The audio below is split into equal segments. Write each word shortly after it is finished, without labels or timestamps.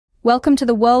Welcome to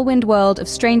the whirlwind world of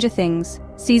Stranger Things,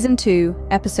 Season 2,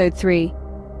 Episode 3.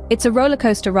 It's a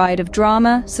rollercoaster ride of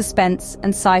drama, suspense,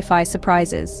 and sci-fi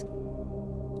surprises.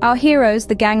 Our heroes,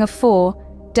 the Gang of Four,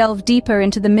 delve deeper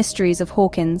into the mysteries of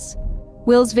Hawkins.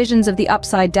 Will's visions of the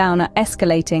Upside Down are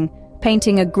escalating,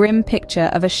 painting a grim picture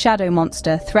of a shadow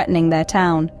monster threatening their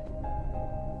town.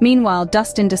 Meanwhile,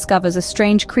 Dustin discovers a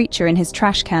strange creature in his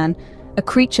trash can, a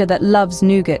creature that loves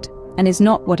nougat and is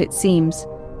not what it seems.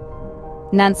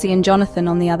 Nancy and Jonathan,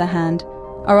 on the other hand,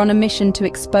 are on a mission to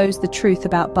expose the truth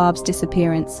about Barb's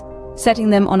disappearance, setting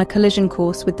them on a collision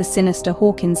course with the sinister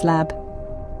Hawkins lab.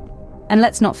 And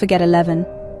let's not forget Eleven.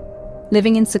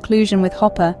 Living in seclusion with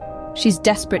Hopper, she's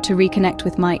desperate to reconnect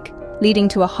with Mike, leading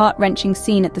to a heart-wrenching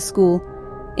scene at the school.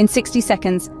 In 60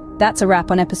 seconds, that's a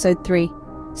wrap on Episode 3.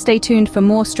 Stay tuned for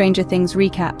more Stranger Things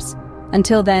recaps.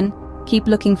 Until then, keep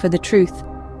looking for the truth,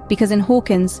 because in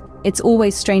Hawkins, it's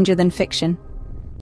always stranger than fiction.